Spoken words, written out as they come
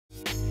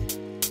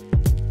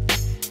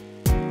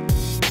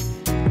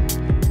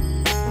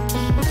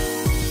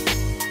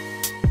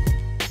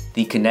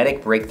The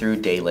Kinetic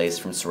Breakthru Day Lace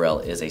from SOREL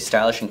is a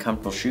stylish and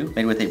comfortable shoe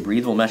made with a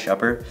breathable mesh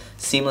upper.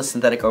 Seamless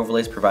synthetic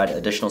overlays provide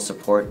additional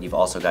support. You've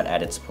also got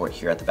added support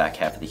here at the back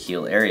half of the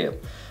heel area.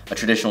 A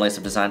traditional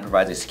lace-up design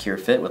provides a secure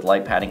fit with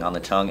light padding on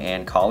the tongue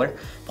and collar.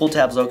 Pull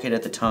tabs located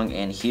at the tongue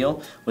and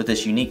heel, with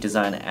this unique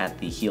design at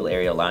the heel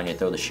area allowing you to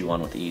throw the shoe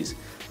on with ease.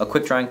 A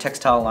quick drying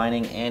textile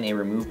lining and a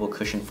removable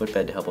cushion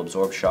footbed to help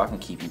absorb shock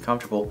and keep you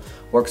comfortable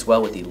works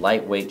well with the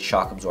lightweight,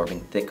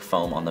 shock-absorbing thick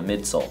foam on the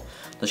midsole.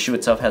 The shoe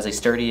itself has a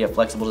sturdy yet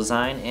flexible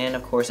design and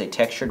of course a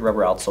textured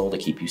rubber outsole to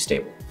keep you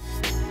stable.